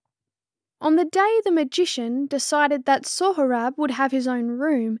On the day the magician decided that Sohrab would have his own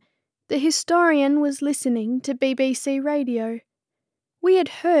room, the historian was listening to BBC radio. We had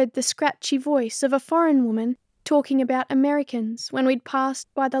heard the scratchy voice of a foreign woman talking about Americans when we'd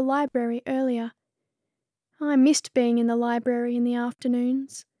passed by the library earlier. I missed being in the library in the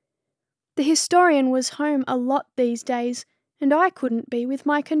afternoons. The historian was home a lot these days, and I couldn't be with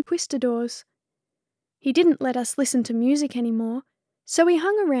my conquistadors. He didn't let us listen to music anymore, so we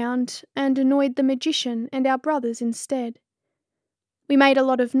hung around and annoyed the magician and our brothers instead. We made a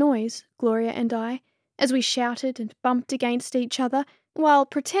lot of noise, Gloria and I, as we shouted and bumped against each other while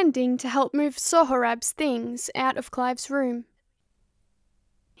pretending to help move Sohrab's things out of Clive's room.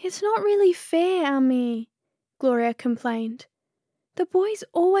 "It's not really fair, Ammi," Gloria complained. "The boys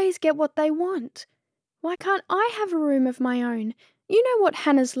always get what they want. Why can't I have a room of my own? You know what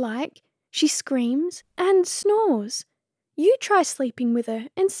Hannah's like. She screams and snores. You try sleeping with her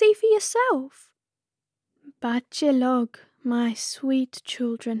and see for yourself." "Bachelog, my sweet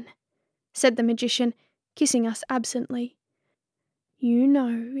children," said the magician, kissing us absently. "You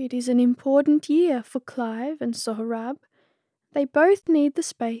know it is an important year for Clive and Sohrab. They both need the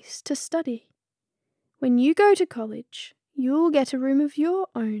space to study. When you go to college, you'll get a room of your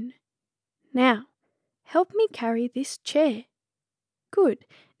own. Now, help me carry this chair. Good.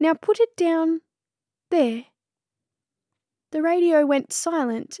 Now put it down there." The radio went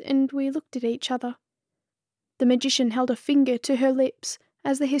silent and we looked at each other. The magician held a finger to her lips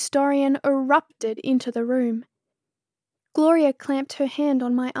as the historian erupted into the room. Gloria clamped her hand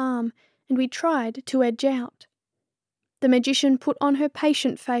on my arm and we tried to edge out. The magician put on her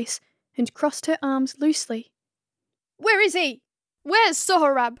patient face and crossed her arms loosely. "Where is he? Where's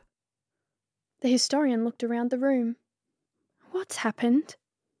Sohrab?" The historian looked around the room. "What's happened?"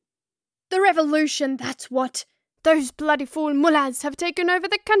 "The revolution, that's what. Those bloody fool mullahs have taken over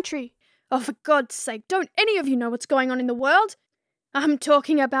the country. Oh, for God's sake, don't any of you know what's going on in the world? I'm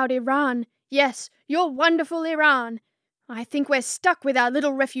talking about Iran. Yes, your wonderful Iran. I think we're stuck with our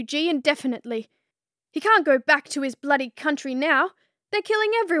little refugee indefinitely. He can't go back to his bloody country now. They're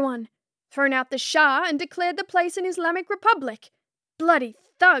killing everyone. Thrown out the Shah and declared the place an Islamic Republic. Bloody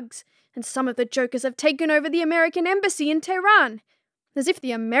thugs. And some of the jokers have taken over the American embassy in Tehran. As if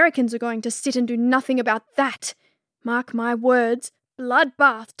the Americans are going to sit and do nothing about that. Mark my words,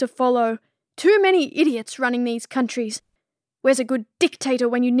 bloodbath to follow. Too many idiots running these countries. Where's a good dictator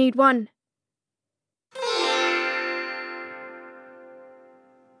when you need one?"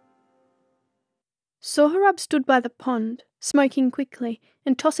 Sohrab stood by the pond, smoking quickly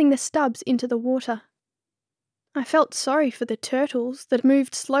and tossing the stubs into the water. I felt sorry for the turtles that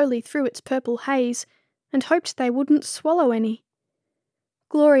moved slowly through its purple haze and hoped they wouldn't swallow any.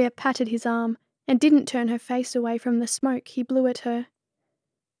 Gloria patted his arm and didn't turn her face away from the smoke he blew at her.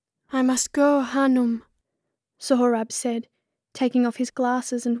 "I must go, Hanum," Sohrab said, taking off his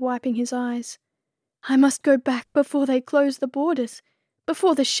glasses and wiping his eyes. "I must go back before they close the borders,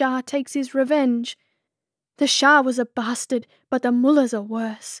 before the Shah takes his revenge. The Shah was a bastard, but the mullahs are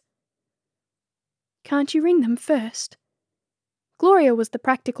worse." "Can't you ring them first?" Gloria was the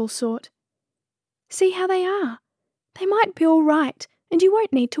practical sort. "See how they are. They might be all right, and you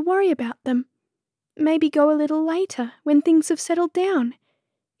won't need to worry about them. Maybe go a little later, when things have settled down.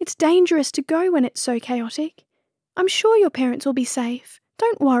 It's dangerous to go when it's so chaotic. I'm sure your parents will be safe.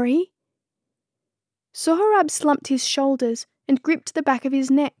 Don't worry." Sohrab slumped his shoulders and gripped the back of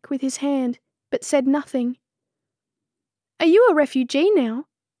his neck with his hand, but said nothing. "Are you a refugee now?"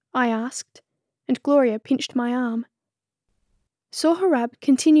 I asked, and Gloria pinched my arm. Sohrab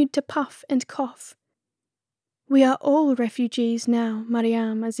continued to puff and cough. "We are all refugees now,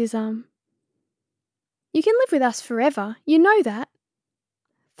 Mariam Azizam." "You can live with us forever, you know that."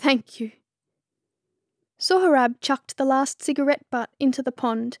 "Thank you." Sohrab chucked the last cigarette butt into the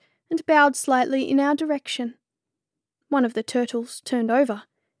pond and bowed slightly in our direction. One of the turtles turned over.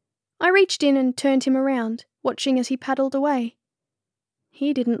 I reached in and turned him around, watching as he paddled away.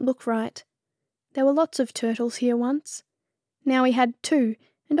 He didn't look right. There were lots of turtles here once. Now he had 2,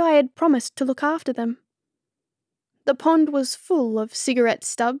 and I had promised to look after them. The pond was full of cigarette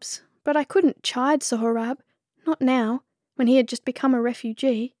stubs, but I couldn't chide Sohrab, not now, when he had just become a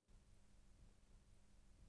refugee.